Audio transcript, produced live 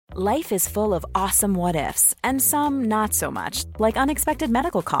Life is full of awesome what-ifs, and some not so much, like unexpected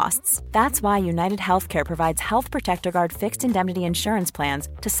medical costs. That's why United Healthcare provides Health Protector Guard fixed indemnity insurance plans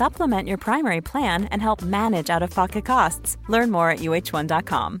to supplement your primary plan and help manage out-of-pocket costs. Learn more at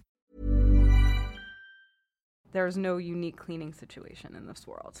uh1.com. There's no unique cleaning situation in this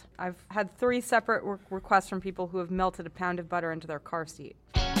world. I've had 3 separate requests from people who have melted a pound of butter into their car seat.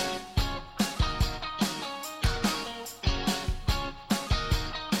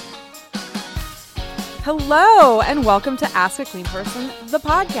 Hello, and welcome to Ask a Clean Person, the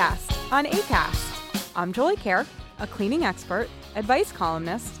podcast on Acast. I'm Jolie Kerr, a cleaning expert, advice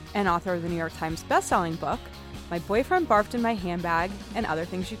columnist, and author of the New York Times bestselling book, My Boyfriend Barfed in My Handbag, and Other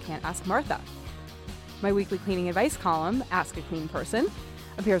Things You Can't Ask Martha. My weekly cleaning advice column, Ask a Clean Person,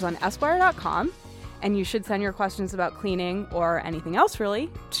 appears on Esquire.com, and you should send your questions about cleaning or anything else really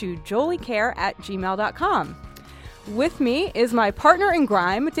to joliecare@gmail.com. With me is my partner in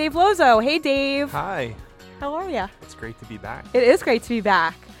grime, Dave Lozo. Hey, Dave. Hi. How are you? It's great to be back. It is great to be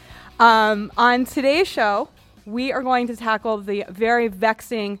back. On today's show, we are going to tackle the very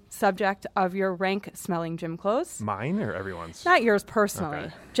vexing subject of your rank-smelling gym clothes. Mine or everyone's? Not yours personally.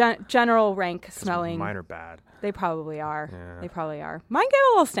 Okay. General rank-smelling. Mine are bad. They probably are. Yeah. They probably are. Mine get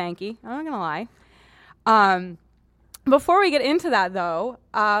a little stanky. I'm not going to lie. Before we get into that, though,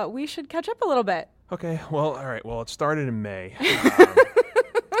 we should catch up a little bit. Okay, well, all right. Well, it started in May.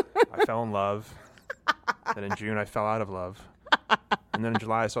 I fell in love. Then in June, I fell out of love. And then in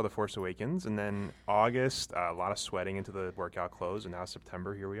July, I saw The Force Awakens. And then August, a lot of sweating into the workout clothes. And now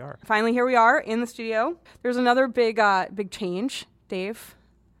September, here we are. Finally, here we are in the studio. There's another big change, Dave.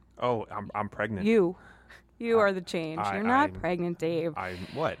 Oh, I'm pregnant. You are the change. You're not pregnant, Dave.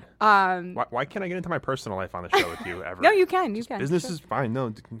 What? Why can't I get into my personal life on the show with you ever? No, you can. You can. Business is fine.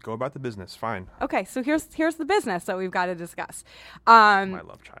 No, go about the business. Fine. Okay, so here's the business that we've got to discuss. My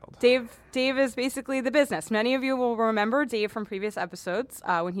love child. Dave is basically the business. Many of you will remember Dave from previous episodes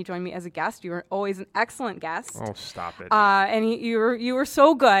when he joined me as a guest. You were always an excellent guest. Oh, stop it. And you were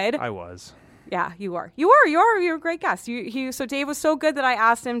so good. I was. Yeah, you were. You're a great guest. So Dave was so good that I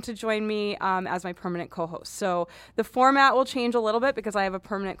asked him to join me as my permanent co-host. So the format will change a little bit because I have a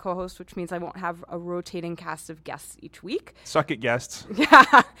permanent co-host, which means I won't have a rotating cast of guests each week. Suck it, guests.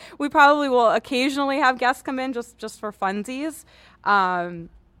 Yeah, we probably will occasionally have guests come in just for funsies. I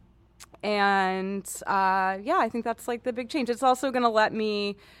think that's like the big change. It's also going to let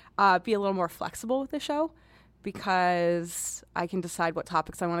me be a little more flexible with the show, because I can decide what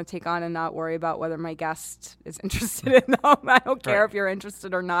topics I want to take on and not worry about whether my guest is interested in them. I don't care if you're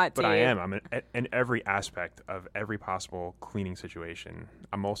interested or not, But Dave. I am. I'm in every aspect of every possible cleaning situation.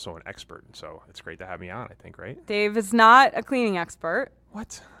 I'm also an expert, so it's great to have me on, I think, right? Dave is not a cleaning expert.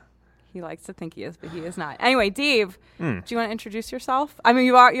 What? He likes to think he is, but he is not. Anyway, Dave, do you want to introduce yourself? I mean,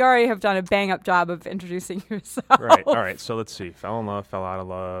 you already have done a bang-up job of introducing yourself. Right. All right. So let's see. Fell in love, fell out of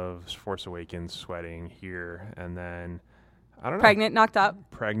love, Force Awakens, sweating here, and then, I don't know. Pregnant, knocked up.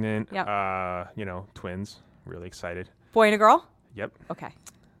 Pregnant. Yep. Twins. Really excited. Boy and a girl? Yep. Okay.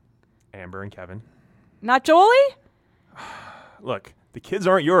 Amber and Kevin. Not Jolie? Look, the kids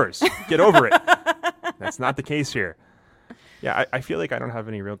aren't yours. Get over it. That's not the case here. Yeah, I feel like I don't have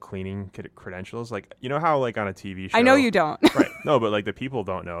any real cleaning credentials. Like, you know how, like, on a TV show... I know you don't. Right. No, but, like, the people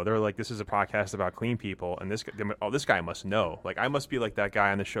don't know. They're like, this is a podcast about clean people, and this guy must know. Like, I must be like that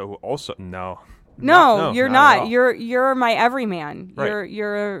guy on the show who also... No, you're not. You're my everyman. Right.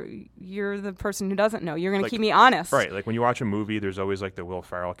 You're the person who doesn't know. You're going to keep me honest. Right. Like, when you watch a movie, there's always, like, the Will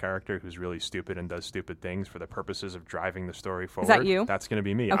Ferrell character who's really stupid and does stupid things for the purposes of driving the story forward. Is that you? That's going to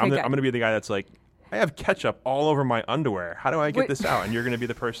be me. Okay, I'm going to be the guy that's like, I have ketchup all over my underwear. How do I get this out? And you're going to be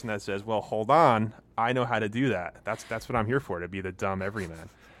the person that says, well, hold on. I know how to do that. That's what I'm here for, to be the dumb everyman.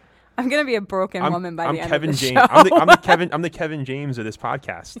 I'm going to be a broken woman by the end Kevin of the James. show. I'm the Kevin James of this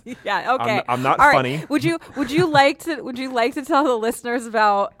podcast. Yeah, okay. I'm not All funny. Right. Would you like to tell the listeners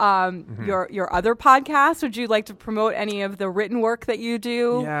about your other podcasts? Would you like to promote any of the written work that you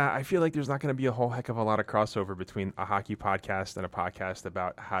do? Yeah, I feel like there's not going to be a whole heck of a lot of crossover between a hockey podcast and a podcast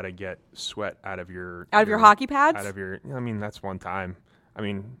about how to get sweat out of your hockey pads. I mean, that's one time. I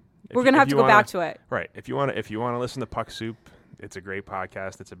mean, we're going to have to go back to it. Right. If you want to listen to Puck Soup, it's a great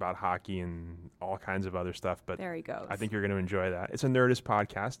podcast. It's about hockey and all kinds of other stuff. But there he goes. I think you're going to enjoy that. It's a Nerdist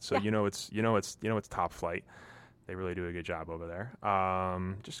podcast, so yeah. it's top flight. They really do a good job over there.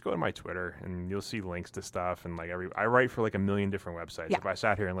 Just go to my Twitter and you'll see links to stuff. And I write for like 1 million different websites. Yeah. If I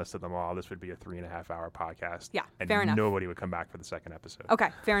sat here and listed them all, this would be a 3.5 hour podcast. Yeah, and fair enough. Nobody would come back for the second episode. Okay,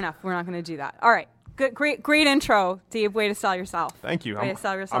 fair enough. We're not going to do that. All right. Good, great intro, Dave. Way to sell yourself. Thank you. Way to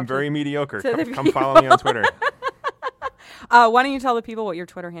sell yourself. I'm very mediocre. Come follow me on Twitter. Why don't you tell the people what your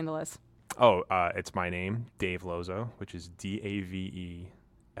Twitter handle is? Oh, it's my name, Dave Lozo, which is DAVELOZO,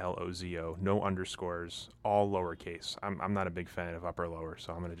 no underscores, all lowercase. I'm not a big fan of upper lower,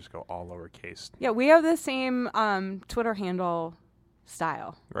 so I'm going to just go all lowercase. Yeah, we have the same Twitter handle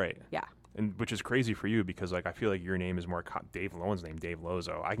style. Right. Yeah. And which is crazy for you because like I feel like your name is more Dave Lowen's name, Dave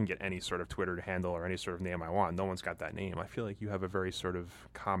Lozo. I can get any sort of Twitter handle or any sort of name I want. No one's got that name. I feel like you have a very sort of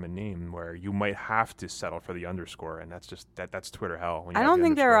common name where you might have to settle for the underscore, and that's just that's Twitter hell. When you I don't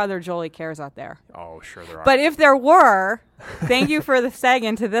think there are other Jolie Cares out there. Oh, sure there are. But if there were, thank you for the seg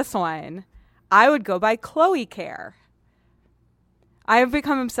into this one, I would go by Chloe Care. I have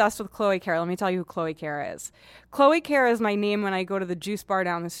become obsessed with Chloe Care. Let me tell you who Chloe Care is. Chloe Care is my name when I go to the juice bar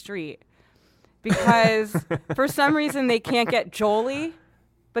down the street. Because for some reason they can't get Jolie,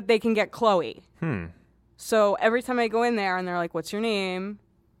 but they can get Chloe. So every time I go in there and they're like, "What's your name?"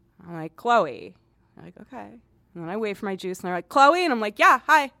 I'm like, "Chloe." They're like, "Okay." And then I wait for my juice and they're like, "Chloe?" And I'm like, "Yeah,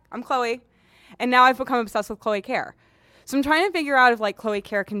 hi, I'm Chloe." And now I've become obsessed with Chloe Care. So I'm trying to figure out if like Chloe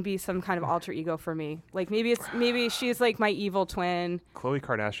Care can be some kind of alter ego for me. Like maybe she's like my evil twin. Khloe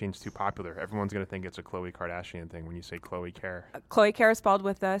Kardashian's too popular. Everyone's going to think it's a Khloe Kardashian thing when you say Chloe Care. Chloe Care is spelled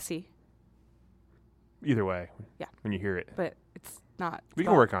with a C. Either way, yeah, when you hear it, but it's not. We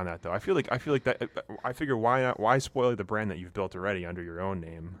can work on that though. I feel like that. I figure why not? Why spoil the brand that you've built already under your own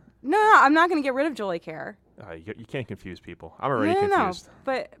name? No, I'm not going to get rid of Jolie Care. You can't confuse people. I'm already confused.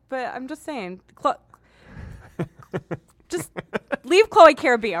 No, but I'm just saying. Just leave Chloe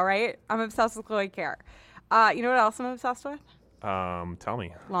Care be, all right? I'm obsessed with Chloe Care. You know what else I'm obsessed with? Tell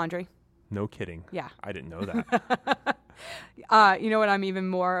me. Laundry. No kidding. Yeah. I didn't know that. You know what I'm even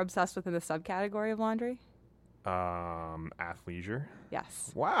more obsessed with in the subcategory of laundry? Athleisure.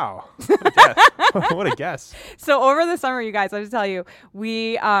 Yes. Wow. What a guess. What a guess. So over the summer, you guys, I have to tell you,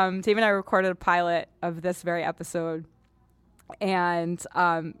 we, Dave and I recorded a pilot of this very episode. And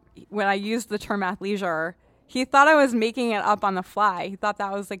when I used the term athleisure, he thought I was making it up on the fly. He thought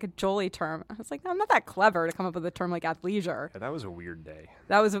that was like a Jolie term. I was like, no, I'm not that clever to come up with a term like athleisure. Yeah, that was a weird day.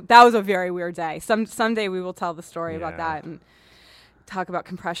 That was a very weird day. Someday we will tell the story about that and talk about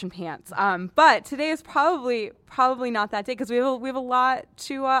compression pants. But today is probably not that day because we have a lot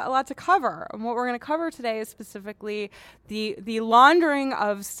to cover. And what we're going to cover today is specifically the laundering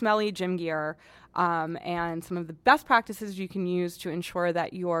of smelly gym gear. And some of the best practices you can use to ensure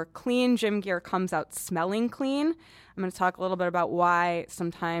that your clean gym gear comes out smelling clean. I'm going to talk a little bit about why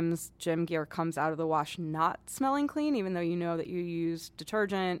sometimes gym gear comes out of the wash not smelling clean, even though you know that you use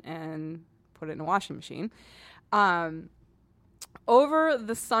detergent and put it in a washing machine. Over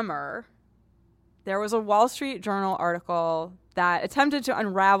the summer, there was a Wall Street Journal article that attempted to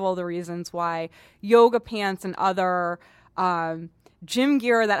unravel the reasons why yoga pants and other gym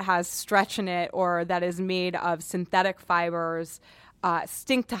gear that has stretch in it or that is made of synthetic fibers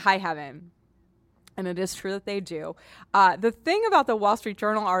stink to high heaven. And it is true that they do. The thing about the Wall Street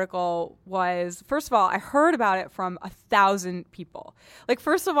Journal article was, first of all, I heard about it from 1,000 people. Like,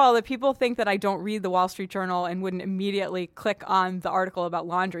 first of all, the people think that I don't read the Wall Street Journal and wouldn't immediately click on the article about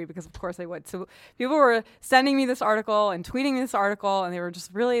laundry, because of course I would. So people were sending me this article and tweeting me this article, and they were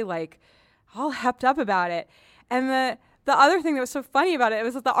just really like all hepped up about it. And the other thing that was so funny about it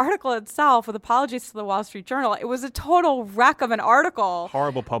was that the article itself, with apologies to the Wall Street Journal, it was a total wreck of an article.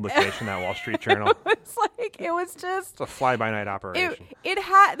 Horrible publication, that Wall Street Journal. It was just... It's a fly-by-night operation. It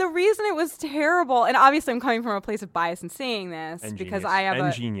had... The reason it was terrible, and obviously I'm coming from a place of bias in saying this, and because genius. I have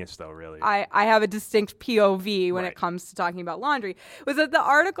and genius, though, really. I have a distinct POV when it comes to talking about laundry, was that the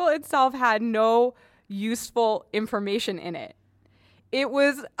article itself had no useful information in it. It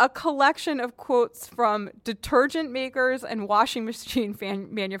was a collection of quotes from detergent makers and washing machine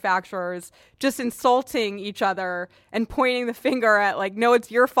manufacturers just insulting each other and pointing the finger at, like, no,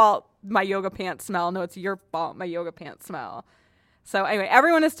 it's your fault my yoga pants smell. No, it's your fault my yoga pants smell. So anyway,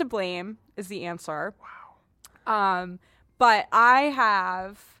 everyone is to blame is the answer. Wow. But I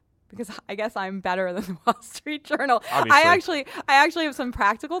have... because I guess I'm better than the Wall Street Journal. Obviously. I actually have some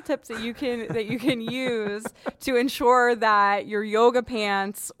practical tips that you can use to ensure that your yoga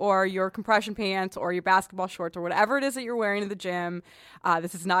pants or your compression pants or your basketball shorts or whatever it is that you're wearing to the gym,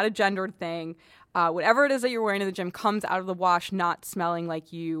 this is not a gendered thing, whatever it is that you're wearing to the gym comes out of the wash not smelling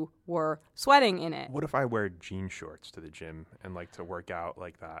like you were sweating in it. What if I wear jean shorts to the gym and like to work out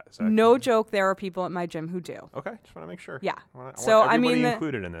like that? No joke, there are people at my gym who do. Okay, just want to make sure. Yeah. I want everybody I mean,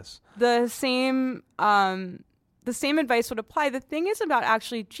 included in this. The same the same advice would apply. The thing is about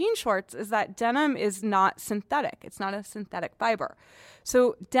actually jean shorts is that denim is not synthetic. It's not a synthetic fiber.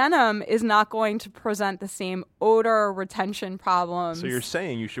 So denim is not going to present the same odor retention problems. So you're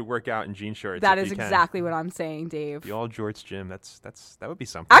saying you should work out in jean shorts? That is exactly what I'm saying, Dave. The All Jorts Gym. That would be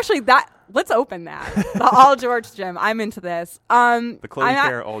something. Actually, let's open that. The All Jorts Gym. I'm into this. The Chloe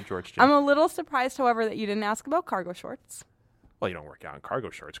Care All Jorts Gym. I'm a little surprised, however, that you didn't ask about cargo shorts. Well, you don't work out in cargo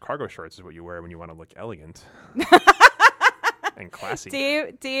shorts. Cargo shorts is what you wear when you want to look elegant and classy.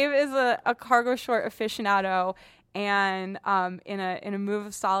 Dave is a cargo short aficionado, and in a move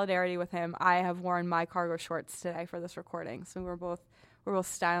of solidarity with him, I have worn my cargo shorts today for this recording. So we're both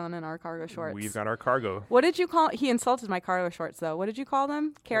styling in our cargo shorts. We've got our cargo. What did you call? He insulted my cargo shorts though. What did you call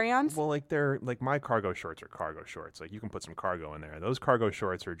them? Carry-ons? Well, they're like my cargo shorts are cargo shorts. Like you can put some cargo in there. Those cargo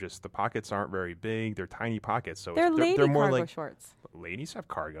shorts are just the pockets aren't very big. They're tiny pockets, so they're more cargo like shorts. Ladies have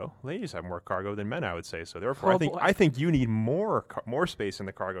cargo. Ladies have more cargo than men, I would say. So therefore, I think you need more space in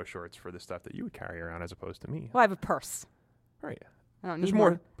the cargo shorts for the stuff that you would carry around as opposed to me. Well, I have a purse. Right. I don't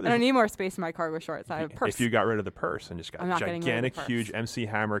need more space in my cargo shorts. I have a purse. If you got rid of the purse and just got gigantic, huge MC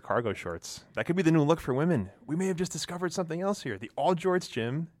Hammer cargo shorts, that could be the new look for women. We may have just discovered something else here. The All Jorts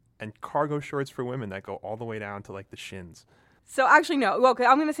Gym and cargo shorts for women that go all the way down to like the shins. So actually, no. Well, okay,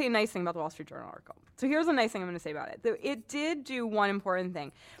 I'm going to say a nice thing about the Wall Street Journal article. So here's a nice thing I'm going to say about it. It did do one important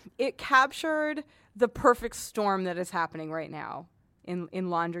thing. It captured the perfect storm that is happening right now in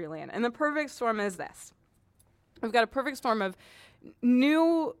Laundryland. And the perfect storm is this. We've got a perfect storm of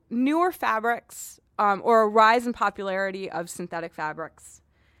newer fabrics, or a rise in popularity of synthetic fabrics,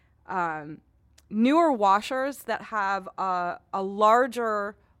 newer washers that have a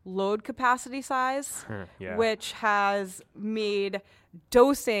larger load capacity size, which has made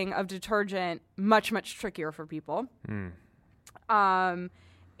dosing of detergent much, much trickier for people. And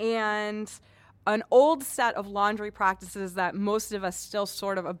an old set of laundry practices that most of us still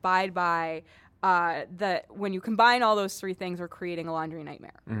sort of abide by, that when you combine all those three things are creating a laundry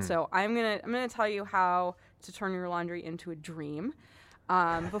nightmare. So I'm gonna tell you how to turn your laundry into a dream.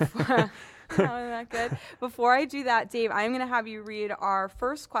 Before isn't that good? Before I do that, Dave, I'm gonna have you read our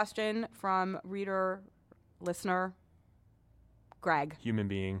first question from listener Greg. Human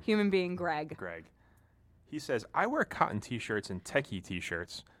being Greg. He says, I wear cotton t-shirts and techie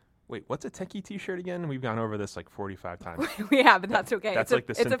t-shirts. Wait, what's a techie t-shirt again? We've gone over this like 45 times. We have, but that's okay. That's like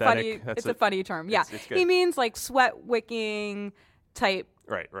the synthetic. It's a funny term. Yeah. It's good. He means like sweat wicking type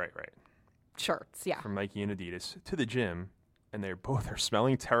Right. shirts. Yeah. From Nike and Adidas to the gym, and they both are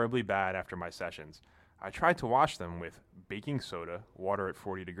smelling terribly bad after my sessions. I tried to wash them with baking soda, water at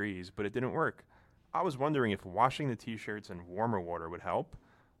 40 degrees, but it didn't work. I was wondering if washing the t-shirts in warmer water would help.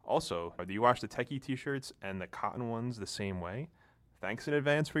 Also, do you wash the techie t-shirts and the cotton ones the same way? Thanks in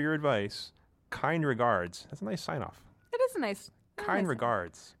advance for your advice. Kind regards. That's a nice sign-off. It is a nice. Kind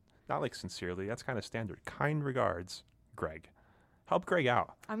regards. Not like sincerely. That's kind of standard. Kind regards, Greg. Help Greg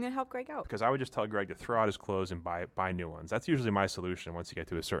out. I'm going to help Greg out. Because I would just tell Greg to throw out his clothes and buy new ones. That's usually my solution once you get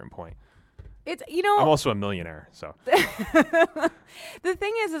to a certain point. It's I'm also a millionaire, so. The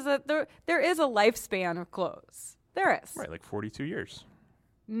thing is that there is a lifespan of clothes. There is. Right, like 42 years.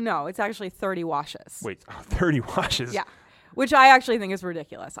 No, it's actually 30 washes. Wait, 30 washes? Yeah. Which I actually think is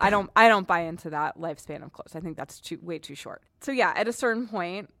ridiculous. I don't buy into that lifespan of clothes. I think that's way too short. So yeah, at a certain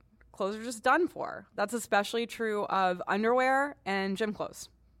point, clothes are just done for. That's especially true of underwear and gym clothes.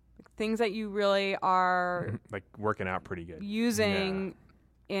 Things that you really are like working out pretty good. Using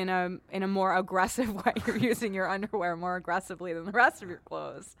in a more aggressive way. You're using your underwear more aggressively than the rest of your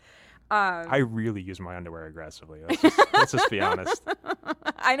clothes. I really use my underwear aggressively. Let's just be honest.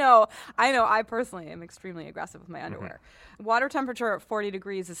 I know. I personally am extremely aggressive with my underwear. Water temperature at 40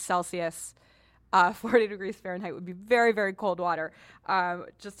 degrees Celsius, 40 degrees Fahrenheit would be very, very cold water.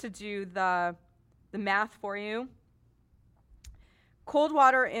 Just to do the math for you, cold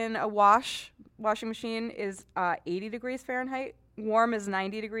water in a washing machine is 80 degrees Fahrenheit. Warm is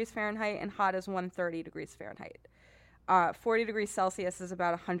 90 degrees Fahrenheit, and hot is 130 degrees Fahrenheit. 40 degrees Celsius is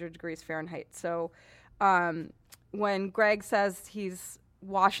about 100 degrees Fahrenheit. So when Greg says he's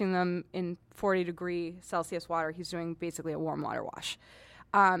washing them in 40 degree Celsius water, he's doing basically a warm water wash.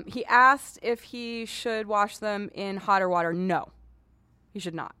 He asked if he should wash them in hotter water. No, he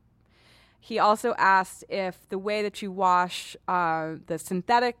should not. He also asked if the way that you wash the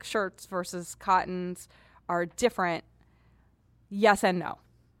synthetic shirts versus cottons are different. Yes and no.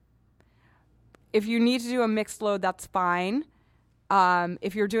 If you need to do a mixed load, that's fine.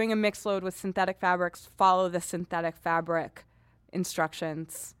 If you're doing a mixed load with synthetic fabrics, follow the synthetic fabric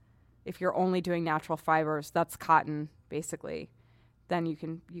instructions. If you're only doing natural fibers, that's cotton, basically. Then you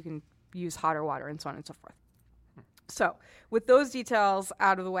can use hotter water and so on and so forth. So with those details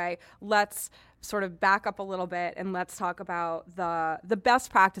out of the way, let's sort of back up a little bit and let's talk about the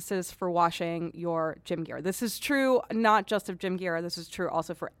best practices for washing your gym gear. This is true not just of gym gear. This is true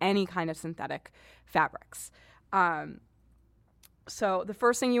also for any kind of synthetic fabrics. So the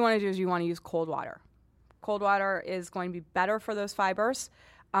first thing you want to do is you want to use cold water. Cold water is going to be better for those fibers.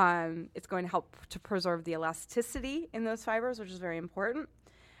 It's going to help to preserve the elasticity in those fibers, which is very important.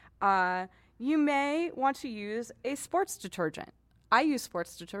 You may want to use a sports detergent. I use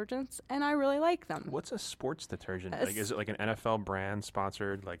sports detergents, and I really like them. What's a sports detergent? Like, is it like an NFL brand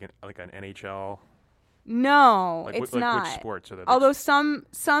sponsored, like an NHL? No, like, it's like not. Which sports are there? Although some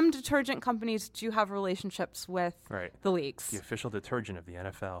detergent companies do have relationships with the leagues. The official detergent of the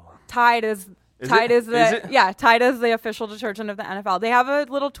NFL. Tide is Tide is the official detergent of the NFL. They have a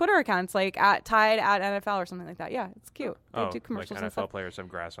little Twitter account. It's like @Tide @NFL or something like that. Yeah, it's cute. They do commercials. Like and NFL stuff. players have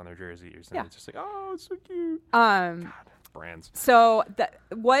grass on their jerseys. And Yeah. It's just like, oh, it's so cute. God, brands. So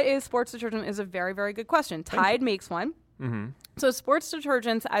what is sports detergent is a very, very good question. Tide makes one. Mm-hmm. So sports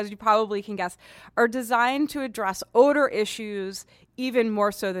detergents, as you probably can guess, are designed to address odor issues even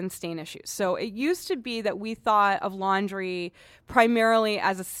more so than stain issues. So it used to be that we thought of laundry primarily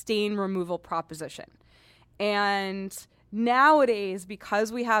as a stain removal proposition. And nowadays,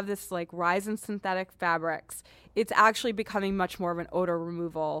 because we have this like rise in synthetic fabrics, it's actually becoming much more of an odor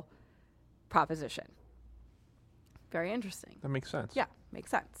removal proposition. Very interesting. That makes sense. Yeah, makes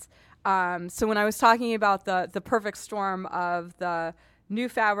sense. So when I was talking about the perfect storm of the new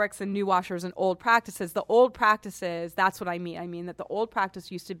fabrics and new washers and old practices, that's what I mean. I mean that the old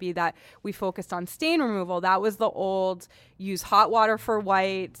practice used to be that we focused on stain removal. That was the old use hot water for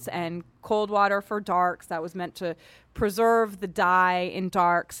whites and cold water for darks. That was meant to preserve the dye in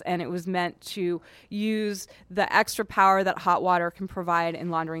darks, and it was meant to use the extra power that hot water can provide in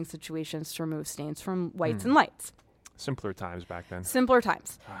laundering situations to remove stains from whites and lights. Simpler times back then. Simpler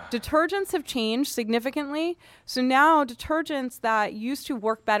times. Detergents have changed significantly. So now detergents that used to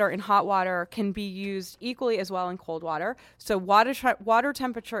work better in hot water can be used equally as well in cold water. So water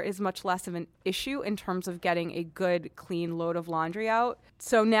temperature is much less of an issue in terms of getting a good, clean load of laundry out.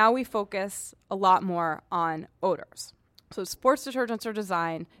 So now we focus a lot more on odors. So sports detergents are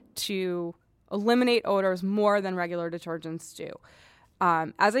designed to eliminate odors more than regular detergents do.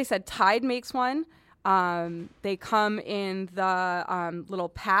 As I said, Tide makes one. They come in the little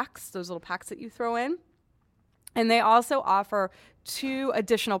packs, those little packs that you throw in. And they also offer 2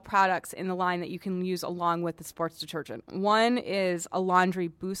 additional products in the line that you can use along with the sports detergent. One is a laundry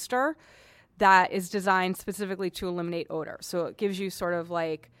booster that is designed specifically to eliminate odor. So it gives you sort of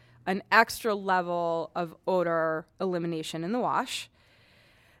like an extra level of odor elimination in the wash.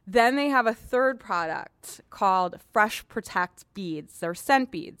 Then they have a third product called Fresh Protect beads. They're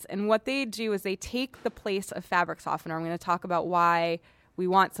scent beads. And what they do is they take the place of fabric softener. I'm going to talk about why we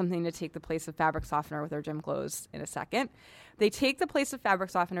want something to take the place of fabric softener with our gym clothes in a second. They take the place of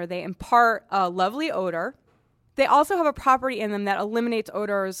fabric softener. They impart a lovely odor. They also have a property in them that eliminates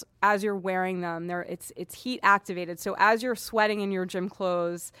odors as you're wearing them. It's heat activated. So as you're sweating in your gym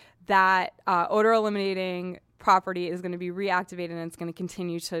clothes, that odor eliminating property is going to be reactivated, and it's going to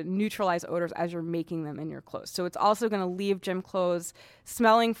continue to neutralize odors as you're making them in your clothes. So it's also going to leave gym clothes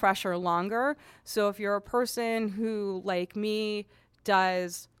smelling fresher longer. So if you're a person who, like me,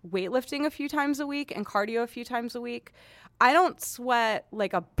 does weightlifting a few times a week and cardio a few times a week, I don't sweat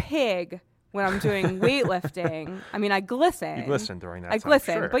like a pig when I'm doing weightlifting. I mean, I glisten. You glisten during that time. I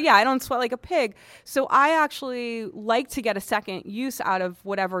glisten. Sure. But yeah, I don't sweat like a pig. So I actually like to get a second use out of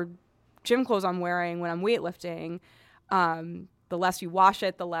whatever gym clothes I'm wearing when I'm weightlifting. The less you wash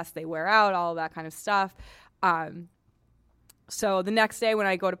it, the less they wear out, all of that kind of stuff. So the next day when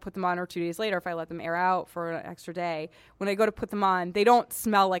I go to put them on, or 2 days later, if I let them air out for an extra day, when I go to put them on, they don't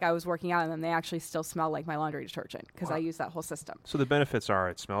smell like I was working out in them. They actually still smell like my laundry detergent because I use that whole system. So the benefits are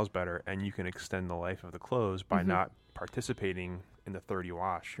it smells better, and you can extend the life of the clothes by not participating in the 30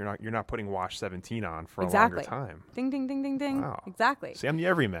 wash. You're not putting wash 17 on for a longer time. Ding, ding, ding, ding, ding. Wow. Exactly. See, I'm the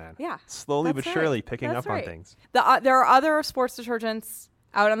everyman. Yeah. Slowly That's but right. surely picking That's up right. on things. There are other sports detergents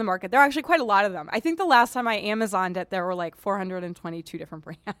out on the market. There are actually quite a lot of them. I think the last time I Amazoned it, there were like 422 different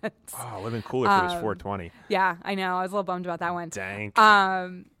brands. Oh, it would have been cooler if it was 420. Yeah, I know. I was a little bummed about that one. Dang.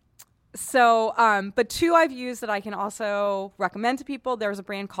 But 2 I've used that I can also recommend to people. There's a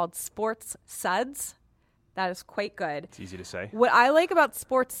brand called Sports Suds. That is quite good. It's easy to say. What I like about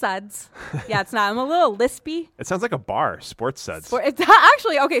Sports Suds, yeah, it's not. I'm a little lispy. It sounds like a bar, Sports Suds. It's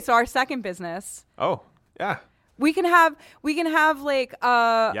actually okay. So our second business, Oh, yeah. we can have like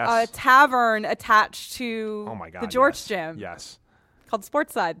a tavern attached to Oh my God. the George yes. Gym. Yes. called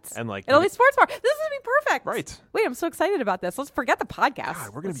Sports Suds. And like it'll be sports bar. This is gonna be perfect. Right. Wait, I'm so excited about this. Let's forget the podcast.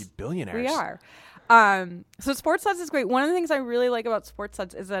 God, we're gonna be billionaires. We are. So Sports Suds is great. One of the things I really like about Sports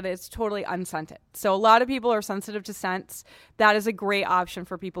Suds is that it's totally unscented. So a lot of people are sensitive to scents. That is a great option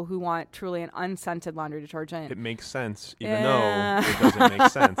for people who want truly an unscented laundry detergent. It makes sense, even though it doesn't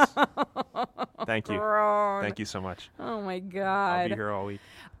make sense. Thank you. Grown. Thank you so much. Oh my God. I'll be here all week.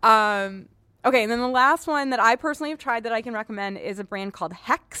 Okay, and then the last one that I personally have tried that I can recommend is a brand called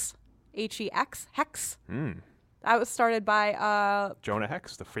Hex. H-E-X. Hex. That was started by Jonah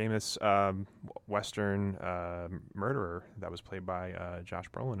Hex, the famous Western murderer that was played by Josh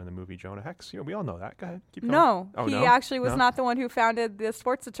Brolin in the movie Jonah Hex. We all know that. Go ahead, keep going. No, oh, he no? actually was No? not the one who founded the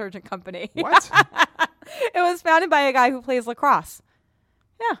sports detergent company. What? It was founded by a guy who plays lacrosse.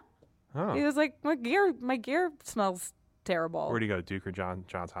 Yeah, Oh. he was like, my gear smells terrible. Where'd he go, Duke or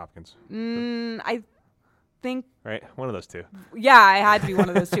Johns Hopkins? I think, Right, one of those two. yeah, it had to be one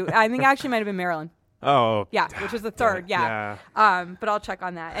of those two. I think it actually might have been Maryland. Oh, Yeah, which was the third. Yeah. But I'll check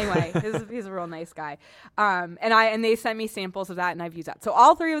on that. Anyway, he's a real nice guy. And they sent me samples of that, and I've used that. So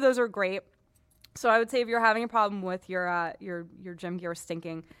all three of those are great. So I would say if you're having a problem with your gym gear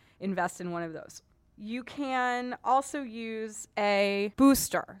stinking, invest in one of those. You can also use a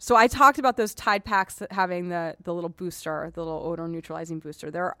booster. So I talked about those Tide packs having the little booster, the little odor neutralizing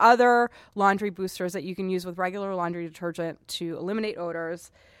booster. There are other laundry boosters that you can use with regular laundry detergent to eliminate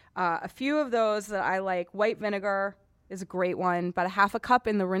odors. A few of those that I like, white vinegar is a great one, about a half a cup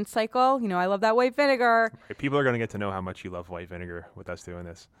in the rinse cycle. I love that white vinegar. Right, people are going to get to know how much you love white vinegar with us doing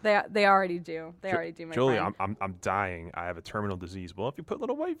this. They already do. They already do, my Julie, friend. I'm dying. I have a terminal disease. Well, if you put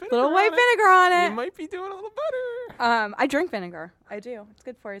little white vinegar Vinegar on it. you might be doing a little better. I drink vinegar. I do. It's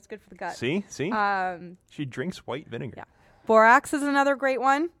good for you. It's good for the gut. See? She drinks white vinegar. Yeah. Borax is another great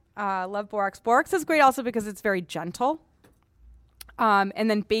one. Love borax. Borax is great also because it's very gentle. And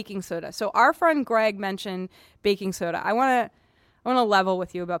then baking soda. So our friend Greg mentioned baking soda. I want to level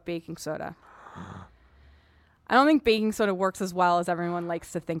with you about baking soda. I don't think baking soda works as well as everyone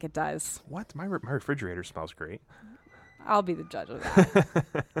likes to think it does. What? My refrigerator smells great. I'll be the judge of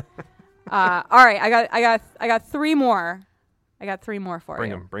that. All right, I got three more. I got three more for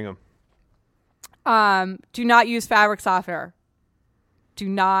you. Bring them. Do not use fabric softener. Do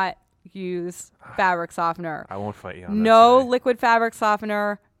not use fabric softener. I won't fight you on that. No today. liquid fabric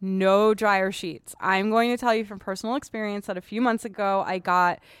softener, no dryer sheets. I'm going to tell you from personal experience that a few months ago, I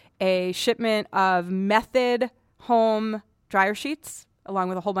got a shipment of Method home dryer sheets along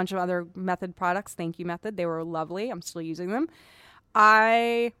with a whole bunch of other Method products. Thank you, Method. They were lovely. I'm still using them.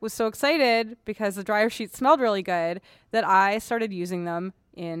 I was so excited because the dryer sheets smelled really good that I started using them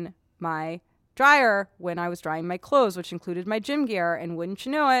in my dryer when I was drying my clothes, which included my gym gear. And wouldn't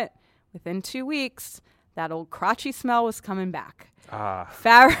you know it, within 2 weeks, that old crotchy smell was coming back. Don't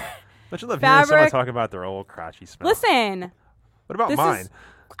you love hearing someone talk about their old crotchy smell? Listen. What about mine?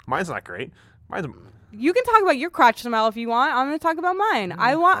 Mine's not great. You can talk about your crotch smell if you want. I'm going to talk about mine.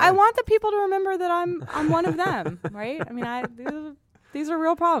 I want the people to remember that I'm one of them, right? I mean, these are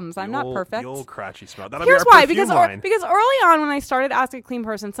real problems. I'm not perfect. The old crotchy smell. That'll Here's be our why. perfume Because early on when I started asking a clean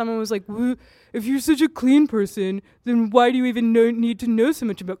person, someone was like, well, if you're such a clean person, then why do you even need to know so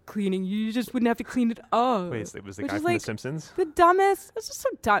much about cleaning? You just wouldn't have to clean it up. Wait, it was the Which guy is from like The Simpsons? the dumbest. It's just so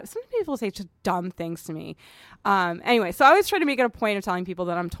dumb. Some people say just dumb things to me. Anyway, so I always try to make it a point of telling people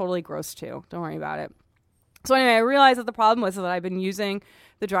that I'm totally gross too. Don't worry about it. So anyway, I realized that the problem was that I've been using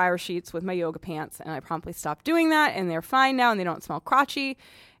the dryer sheets with my yoga pants, and I promptly stopped doing that, and they're fine now, and they don't smell crotchy,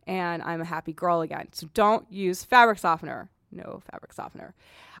 and I'm a happy girl again. So don't use fabric softener. No fabric softener.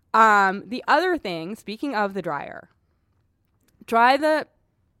 The other thing, speaking of the dryer, dry the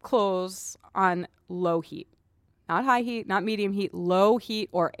clothes on low heat. Not high heat, not medium heat, low heat,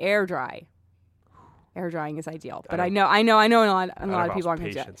 or air dry. Air drying is ideal, but I know a lot of people aren't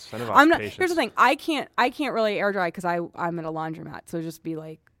going to do it. I'm not. Here's the thing: I can't really air dry because I'm at a laundromat, so just be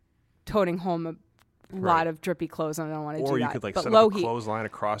like toting home a lot of drippy clothes, and I don't want to do that. Or you could set low up a heat. clothesline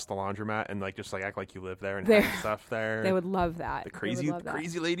across the laundromat and just act like you live there and hang stuff there. They would love that. The crazy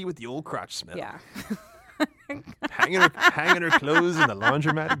lady with the old crotch smell. Yeah. hanging her clothes in the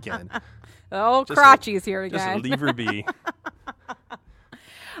laundromat again. Oh, crotchy's here again. Just leave her be.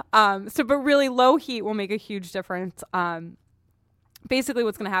 But really low heat will make a huge difference. Basically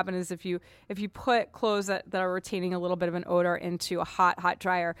what's going to happen is if you put clothes that are retaining a little bit of an odor into a hot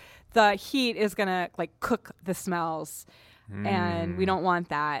dryer, the heat is going to cook the smells, and we don't want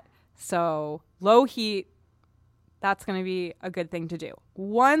that. So low heat, that's going to be a good thing to do.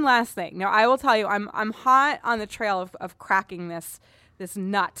 One last thing. Now I will tell you, I'm hot on the trail of cracking this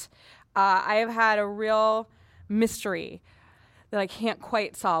nut. I have had a real mystery. that I can't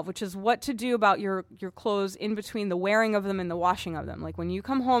quite solve, which is what to do about your clothes in between the wearing of them and the washing of them. Like when you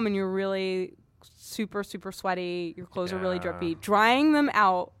come home and you're really super, super sweaty, your clothes are really drippy, drying them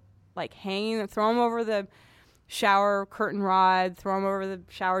out, like hanging them, throw them over the shower curtain rod, throw them over the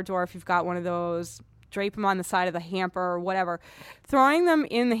shower door if you've got one of those, drape them on the side of the hamper or whatever. Throwing them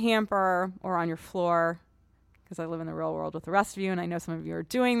in the hamper or on your floor, because I live in the real world with the rest of you and I know some of you are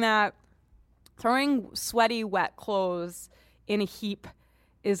doing that. Throwing sweaty, wet clothes in a heap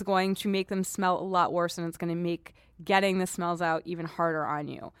is going to make them smell a lot worse, and it's going to make getting the smells out even harder on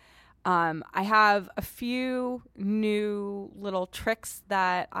you. I have a few new little tricks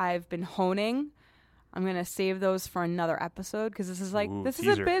that I've been honing. I'm going to save those for another episode because this is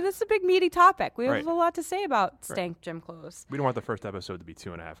a big meaty topic. We have a lot to say about stank gym clothes. We don't want the first episode to be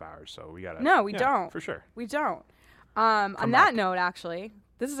 2.5 hours, so we got to. No, we don't. For sure. We don't. On that note, actually,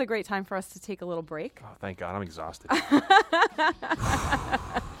 this is a great time for us to take a little break. Oh, thank God. I'm exhausted.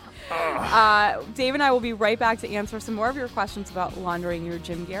 Dave and I will be right back to answer some more of your questions about laundering your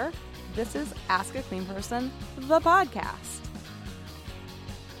gym gear. This is Ask a Clean Person, the podcast.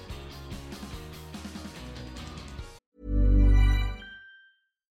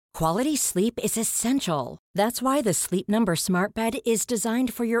 Quality sleep is essential. That's why the Sleep Number Smart Bed is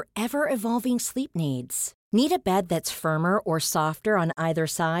designed for your ever-evolving sleep needs. Need a bed that's firmer or softer on either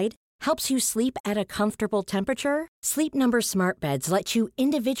side? Helps you sleep at a comfortable temperature? Sleep Number Smart Beds let you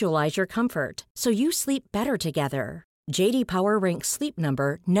individualize your comfort, so you sleep better together. J.D. Power ranks Sleep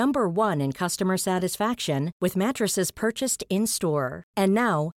Number number 1 in customer satisfaction with mattresses purchased in-store. And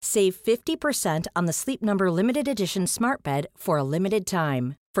now, save 50% on the Sleep Number Limited Edition Smart Bed for a limited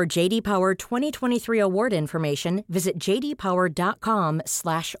time. For J.D. Power 2023 award information, visit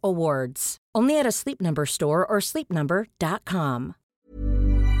jdpower.com/awards. Only at a Sleep Number store or sleepnumber.com.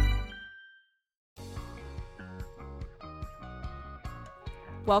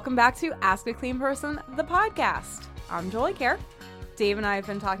 Welcome back to Ask a Clean Person, the podcast. I'm Jolie Kerr. Dave and I have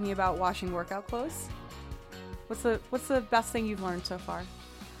been talking about washing workout clothes. What's the best thing you've learned so far?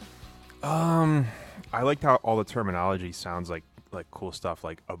 I liked how all the terminology sounds like cool stuff,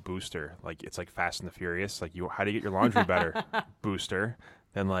 like a booster, like it's like Fast and the Furious, like how do you get your laundry better? Booster.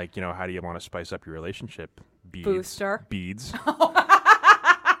 Then how do you want to spice up your relationship? Booster. Beads.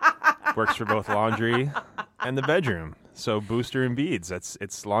 Works for both laundry and the bedroom. So booster and beads.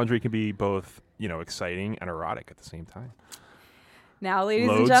 It's laundry can be both, exciting and erotic at the same time. Now,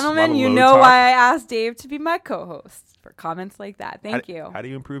 ladies and gentlemen, you know why I asked Dave to be my co-host for comments like that. Thank you. How do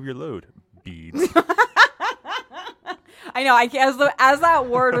you improve your load? Beads. I know. As that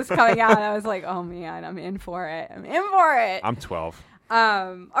word was coming out, I was like, "Oh man, I'm in for it. I'm 12.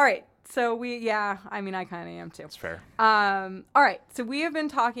 All right. So I kind of am too. That's fair. All right. So we have been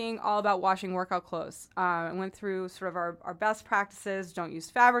talking all about washing workout clothes. I went through sort of our best practices. Don't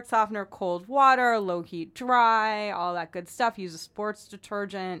use fabric softener, cold water, low heat dry, all that good stuff. Use a sports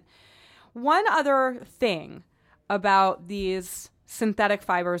detergent. One other thing about these synthetic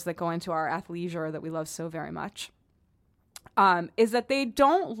fibers that go into our athleisure that we love so very much is that they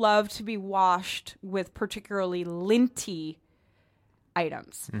don't love to be washed with particularly linty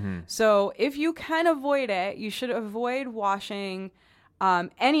items. Mm-hmm. So if you can avoid it, you should avoid washing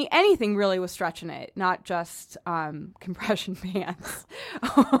anything really with stretch in it, not just compression pants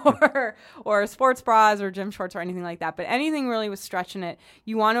or sports bras or gym shorts or anything like that, but anything really with stretch in it.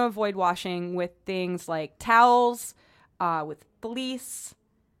 You want to avoid washing with things like towels, with fleece,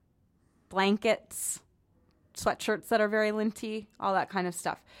 blankets, sweatshirts that are very linty, all that kind of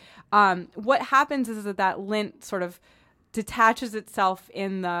stuff. What happens is that lint sort of detaches itself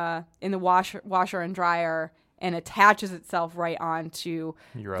in the washer and dryer and attaches itself right onto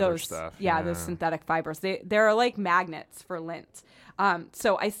your those other stuff. Those synthetic fibers. They're like magnets for lint.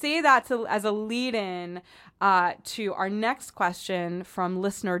 So I say that as a lead-in to our next question from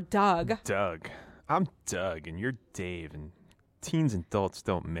listener Doug. Doug. I'm Doug, and you're Dave, and teens and adults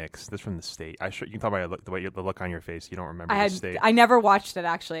don't mix. This from the state. You can tell by the look on your face. You don't remember the state. I never watched it,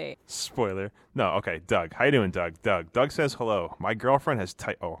 actually. Spoiler. No, okay. Doug. How you doing, Doug? Doug says hello. My girlfriend has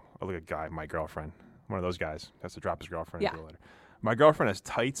Oh, look at a guy. My girlfriend. One of those guys has to drop his girlfriend into a letter. My girlfriend has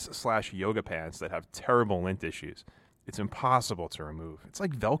tights/yoga pants that have terrible lint issues. It's impossible to remove. It's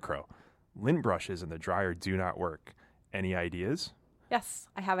like Velcro. Lint brushes in the dryer do not work. Any ideas? Yes,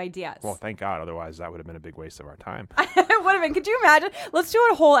 I have ideas. Well, thank God. Otherwise, that would have been a big waste of our time. It would have been. Could you imagine? Let's do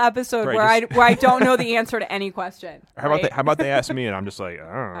a whole episode where I don't know the answer to any question. How about they ask me and I'm just like,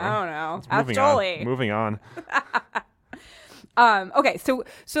 I don't know. Ask Jolie. Moving on. Okay, so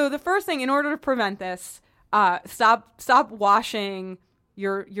the first thing, in order to prevent this, stop washing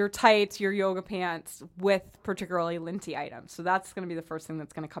your tights, your yoga pants with particularly linty items. So that's going to be the first thing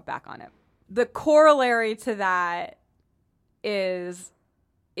that's going to cut back on it. The corollary to that is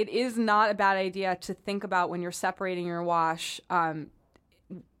it is not a bad idea to think about when you're separating your wash,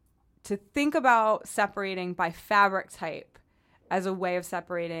 to think about separating by fabric type as a way of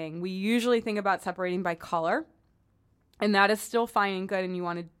separating. We usually think about separating by color, and that is still fine and good, and you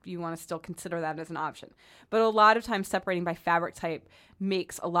want to still consider that as an option. But a lot of times separating by fabric type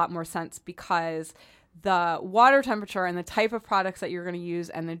makes a lot more sense because the water temperature and the type of products that you're going to use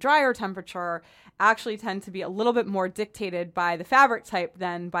and the dryer temperature actually tend to be a little bit more dictated by the fabric type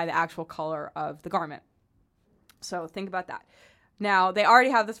than by the actual color of the garment. So think about that. Now, they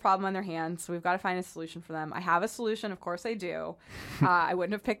already have this problem on their hands, so we've got to find a solution for them. I have a solution. Of course I do. I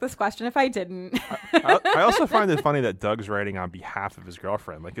wouldn't have picked this question if I didn't. I also find it funny that Doug's writing on behalf of his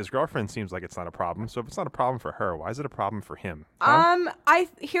girlfriend. Like, his girlfriend seems like it's not a problem. So if it's not a problem for her, why is it a problem for him? Huh?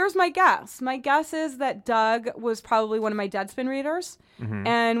 Here's my guess. My guess is that Doug was probably one of my Deadspin readers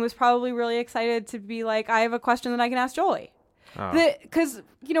and was probably really excited to be like, I have a question that I can ask Jolie. Because,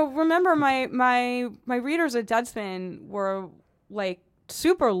 remember my readers at Deadspin were like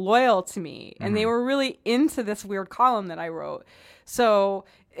super loyal to me and they were really into this weird column that I wrote. So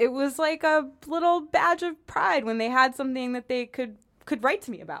it was like a little badge of pride when they had something that they could write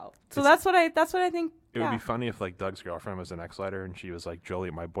to me about. So that's what I think. It would be funny if like Doug's girlfriend was an ex-lighter and she was like,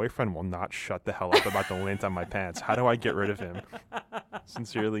 Jolie, my boyfriend will not shut the hell up about the lint on my pants. How do I get rid of him?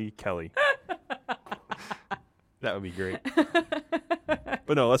 Sincerely, Kelly. That would be great.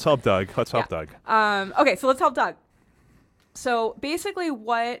 But no, let's help Doug. Let's help Doug. Okay, so let's help Doug. So basically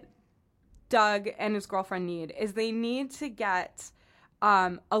what Doug and his girlfriend need is they need to get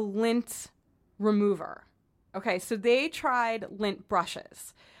a lint remover. Okay, so they tried lint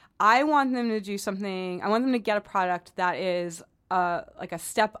brushes. I want them to do something. I want them to get a product that is like a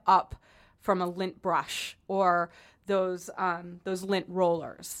step up from a lint brush or those lint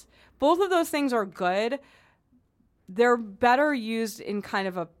rollers. Both of those things are good. They're better used in kind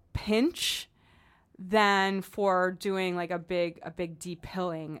of a pinch than for doing like a big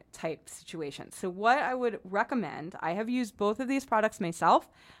depilling type situation. So what I would recommend, I have used both of these products myself.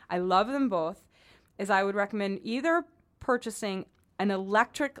 I love them both. Is I would recommend either purchasing an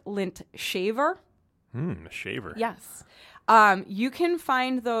electric lint shaver. A shaver. Yes. You can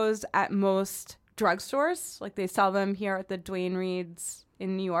find those at most drugstores. Like they sell them here at the Duane Reade's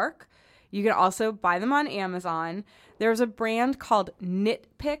in New York. You can also buy them on Amazon. There's a brand called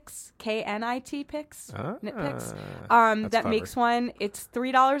KnitPicks, K-N-I-T-Picks, KnitPicks, that clever. makes one. It's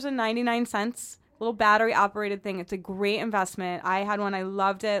 $3.99, little battery operated thing. It's a great investment. I had one. I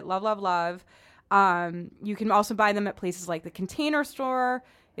loved it. Love, love, love. You can also buy them at places like the Container Store.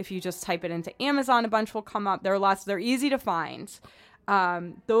 If you just type it into Amazon, a bunch will come up. There are lots. They're easy to find.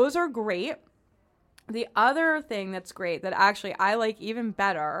 Those are great. The other thing that's great that actually I like even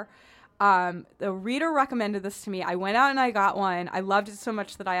better, the reader recommended this to me. I went out and I got one. I loved it so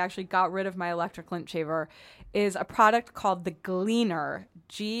much that I actually got rid of my electric lint shaver. Is a product called the Gleaner,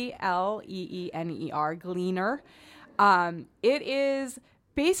 G-L-E-E-N-E-R, Gleaner. It is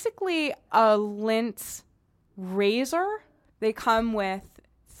basically a lint razor. They come with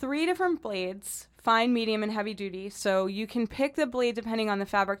 3 different blades, fine, medium, and heavy duty. So you can pick the blade depending on the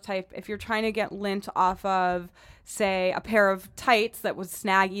fabric type. If you're trying to get lint off of, say, a pair of tights that would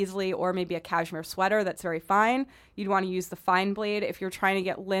snag easily, or maybe a cashmere sweater that's very fine, you'd want to use the fine blade. If you're trying to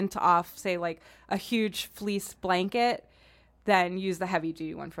get lint off, say, like a huge fleece blanket, then use the heavy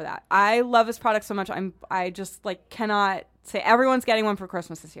duty one for that. I love this product so much. I just like cannot say everyone's getting one for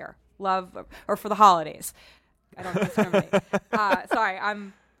Christmas this year. Love, or for the holidays. I don't discriminate. Sorry,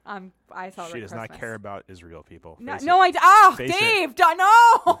 I celebrate She does Christmas. not care about Israel, people. No, Face no, it. Dave,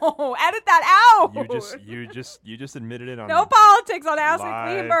 no, edit that out. You just admitted it on no politics on Ask the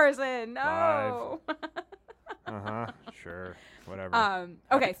live, Clean Person. No. Sure, whatever.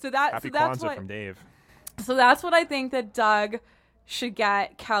 Okay, so that's Kwanzaa what from Dave. So that's what I think that Doug should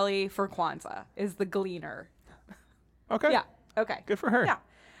get Kelly for Kwanzaa is the Gleaner. Okay. Yeah. Okay. Good for her. Yeah.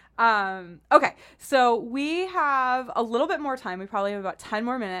 Okay, so we have a little bit more time. We probably have about 10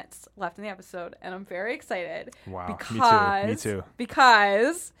 more minutes left in the episode, and I'm very excited. Wow, me too.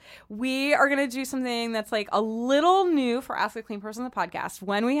 Because we are going to do something that's like a little new for Ask a Clean Person, the podcast.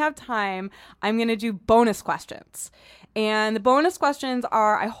 When we have time, I'm going to do bonus questions. And the bonus questions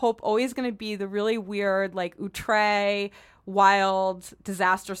are, I hope, always going to be the really weird, like outre, wild,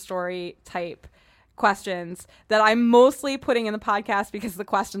 disaster story type questions that I'm mostly putting in the podcast because the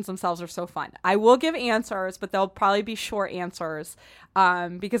questions themselves are so fun. I will give answers, but they'll probably be short answers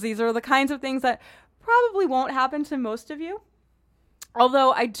because these are the kinds of things that probably won't happen to most of you.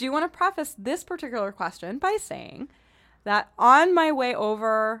 Although I do want to preface this particular question by saying that on my way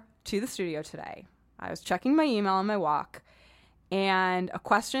over to the studio today, I was checking my email on my walk, and a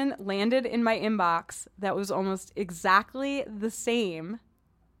question landed in my inbox that was almost exactly the same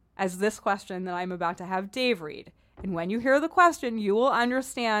as this question that I'm about to have Dave read. And when you hear the question, you will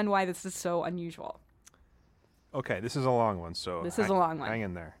understand why this is so unusual. Okay, this is a long one, so This is a long one. Hang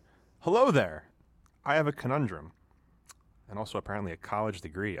in there. Hello there. I have a conundrum, and also apparently a college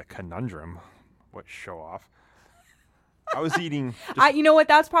degree. A conundrum. What show off. I was eating... You know what?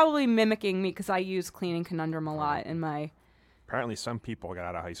 That's probably mimicking me because I use cleaning conundrum a lot in my... Apparently some people got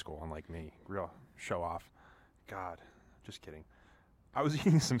out of high school, unlike me. Real show off. God, just kidding. I was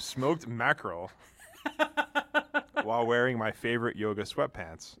eating some smoked mackerel while wearing my favorite yoga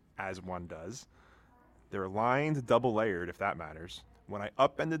sweatpants, as one does. They're lined, double layered, if that matters. When I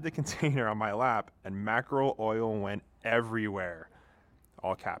upended the container on my lap and mackerel oil went everywhere.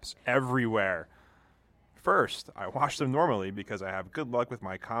 All caps, everywhere. First, I washed them normally because I have good luck with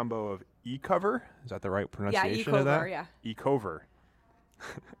my combo of E-Cover. Is that the right pronunciation of that? Yeah. E-Cover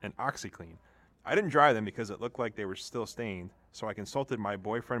and OxyClean. I didn't dry them because it looked like they were still stained, so I consulted my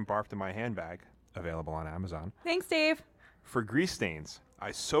boyfriend barfed in my handbag, available on Amazon. Thanks, Dave. For grease stains,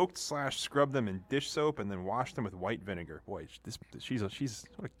 I soaked/scrubbed them in dish soap and then washed them with white vinegar. Boy, she's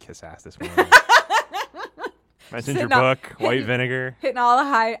what a kiss ass this woman. Mentioned your book, white vinegar. Hitting all the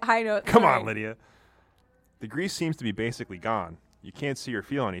high notes. Come on, Lydia. The grease seems to be basically gone. You can't see or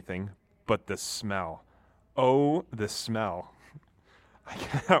feel anything, but the smell. Oh, the smell. I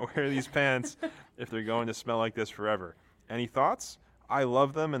cannot wear these pants if they're going to smell like this forever. Any thoughts? I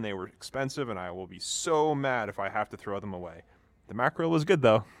love them, and they were expensive, and I will be so mad if I have to throw them away. The mackerel was good,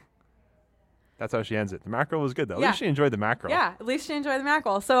 though. That's how she ends it. The mackerel was good, though. At least she enjoyed the mackerel. Yeah, at least she enjoyed the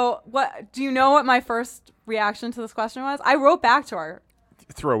mackerel. So do you know what my first reaction to this question was? I wrote back to her.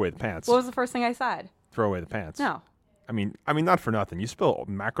 Throw away the pants. What was the first thing I said? Throw away the pants. No. I mean, not for nothing. You spill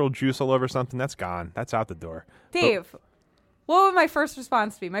mackerel juice all over something, that's gone. That's out the door. Dave, what would my first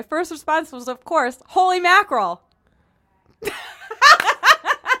response be? My first response was, of course, holy mackerel.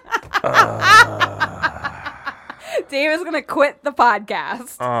 Dave is going to quit the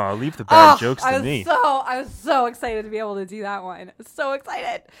podcast. Oh, leave the bad jokes to me. I was so excited to be able to do that one. So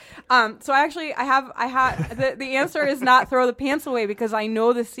excited. So I have the answer is not throw the pants away because I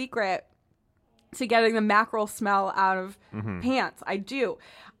know the secret to getting the mackerel smell out of pants. I do.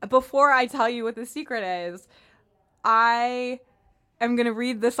 Before I tell you what the secret is, I am going to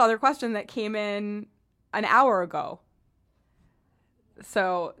read this other question that came in an hour ago.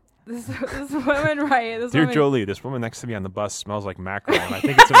 So this woman, right? Dear Jolie, this woman next to me on the bus smells like mackerel, and I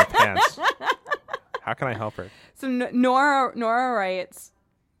think it's in her pants. How can I help her? So Nora writes,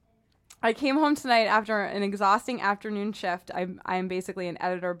 I came home tonight after an exhausting afternoon shift. I am basically an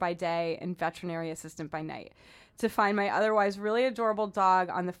editor by day and veterinary assistant by night. To find my otherwise really adorable dog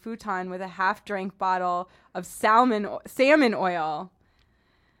on the futon with a half-drank bottle of salmon oil.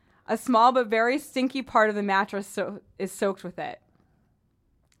 A small but very stinky part of the mattress is soaked with it.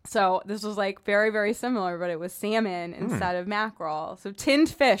 So this was like very, very similar, but it was salmon instead of mackerel. So tinned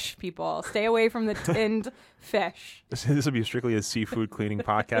fish, people. Stay away from the tinned fish. This will be strictly a seafood cleaning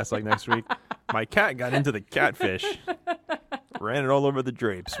podcast like next week. My cat got into the catfish. Ran it all over the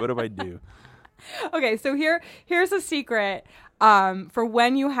drapes. What do I do? Okay, so here's a secret for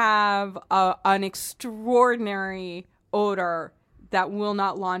when you have an extraordinary odor that will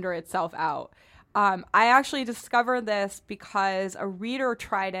not launder itself out. I actually discovered this because a reader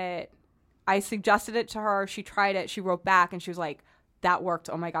tried it. I suggested it to her. She tried it. She wrote back and she was like, that worked.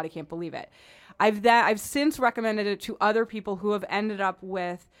 Oh my God, I can't believe it. I've since recommended it to other people who have ended up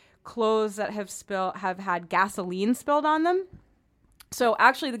with clothes that have had gasoline spilled on them. So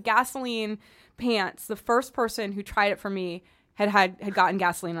actually the gasoline pants, the first person who tried it for me had gotten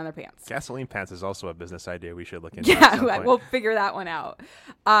gasoline on their pants. Gasoline pants is also a business idea we should look into. Yeah, we'll figure that one out.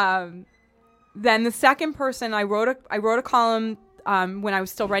 Then the second person, I wrote a column when I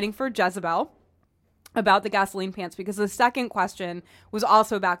was still writing for Jezebel about the gasoline pants because the second question was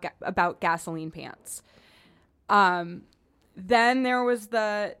also about gasoline pants. Then there was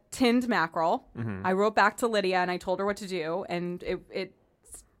the tinned mackerel. Mm-hmm. I wrote back to Lydia and I told her what to do and it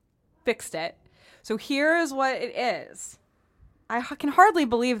fixed it. So here is what it is. I can hardly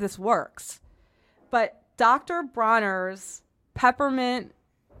believe this works, but Dr. Bronner's peppermint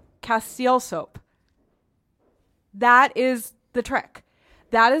Castile soap. That is the trick.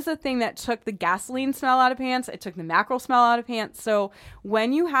 That is the thing that took the gasoline smell out of pants. It took the mackerel smell out of pants. So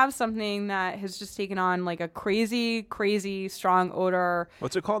when you have something that has just taken on like a crazy, crazy strong odor.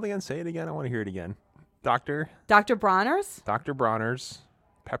 What's it called again? Say it again. I want to hear it again. Dr. Bronner's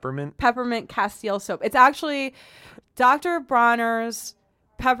peppermint Castile soap. It's actually Dr. Bronner's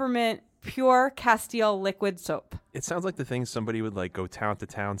peppermint pure Castile liquid soap. It sounds like the thing somebody would like go town to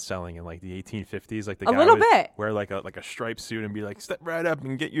town selling in like the 1850s. Like the a guy little would bit wear like a striped suit and be like, step right up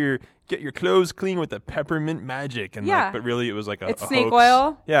and get your clothes clean with the peppermint magic. And yeah, like, but really it was like it's a snake hoax.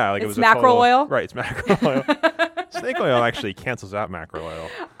 oil. Yeah, like it's it was mackerel oil. Right, it's mackerel oil. Snake oil actually cancels out mackerel oil.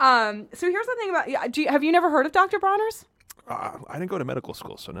 So here's the thing about have you never heard of Dr. Bronner's? I didn't go to medical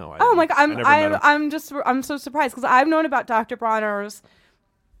school, so no. Oh my God, I'm so surprised because I've known about Dr. Bronner's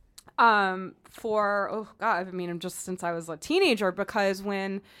just since I was a teenager, because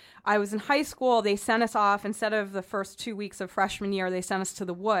when I was in high school, they sent us off instead of the first 2 weeks of freshman year, they sent us to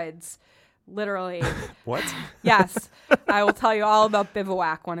the woods. Literally. What? Yes. I will tell you all about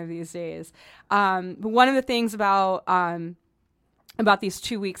bivouac one of these days. But one of the things about these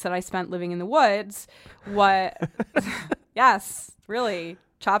 2 weeks that I spent living in the woods, yes, really,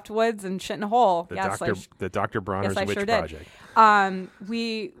 chopped woods and shit in a hole. The Dr. Bronner's Witch sure Project.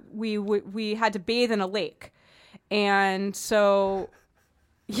 We had to bathe in a lake, and so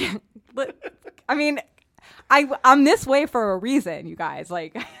yeah, I mean, I'm this way for a reason, you guys.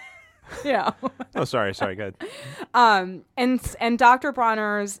 Like, you know. Oh, sorry, good. And Dr.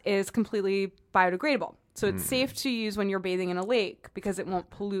 Bronner's is completely biodegradable. So it's safe to use when you're bathing in a lake because it won't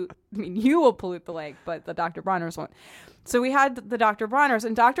pollute. I mean, you will pollute the lake, but the Dr. Bronner's won't. So we had the Dr. Bronner's,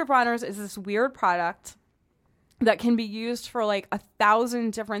 and Dr. Bronner's is this weird product that can be used for like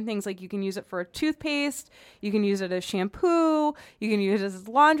 1,000 different things. Like you can use it for a toothpaste, you can use it as shampoo, you can use it as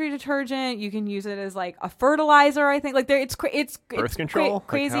laundry detergent, you can use it as like a fertilizer. I think like it's birth control.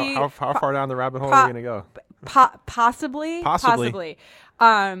 Crazy. Like how far down the rabbit hole are we gonna go? Possibly.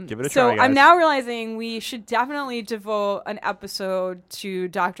 Give it a try. So guys. I'm now realizing we should definitely devote an episode to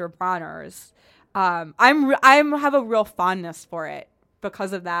Dr. Bronner's. I have a real fondness for it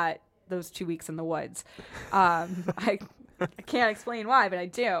because of those 2 weeks in the woods. I can't explain why, but I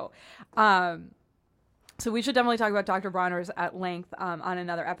do. So we should definitely talk about Dr. Bronner's at length on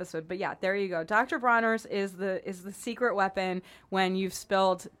another episode. But yeah, there you go. Dr. Bronner's is the secret weapon when you've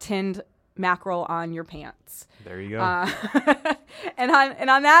spilled tinned mackerel on your pants. There you go. And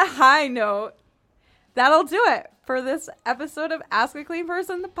on that high note, that'll do it for this episode of Ask a Clean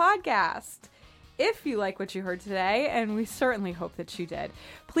Person, the podcast. If you like what you heard today, and we certainly hope that you did,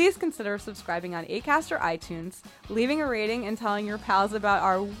 please consider subscribing on Acast or iTunes, leaving a rating, and telling your pals about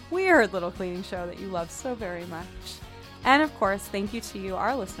our weird little cleaning show that you love so very much. And of course, thank you to you,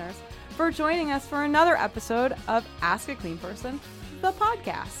 our listeners, for joining us for another episode of Ask a Clean Person, the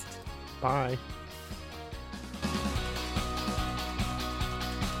podcast. Bye.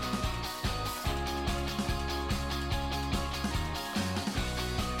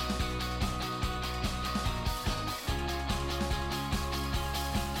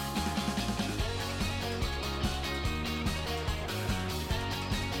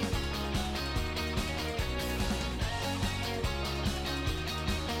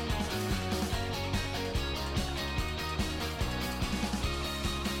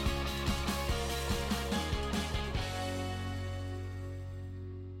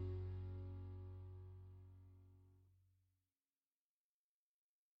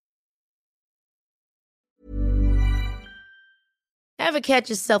 Ever catch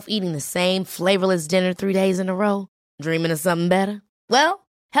yourself eating the same flavorless dinner 3 days in a row? Dreaming of something better? Well,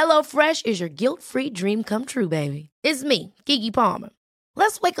 HelloFresh is your guilt-free dream come true, baby. It's me, Keke Palmer.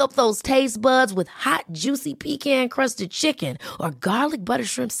 Let's wake up those taste buds with hot, juicy pecan-crusted chicken or garlic butter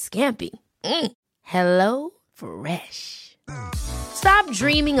shrimp scampi. Hello Fresh. Stop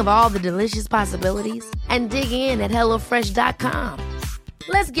dreaming of all the delicious possibilities and dig in at HelloFresh.com.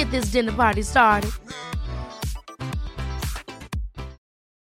 Let's get this dinner party started.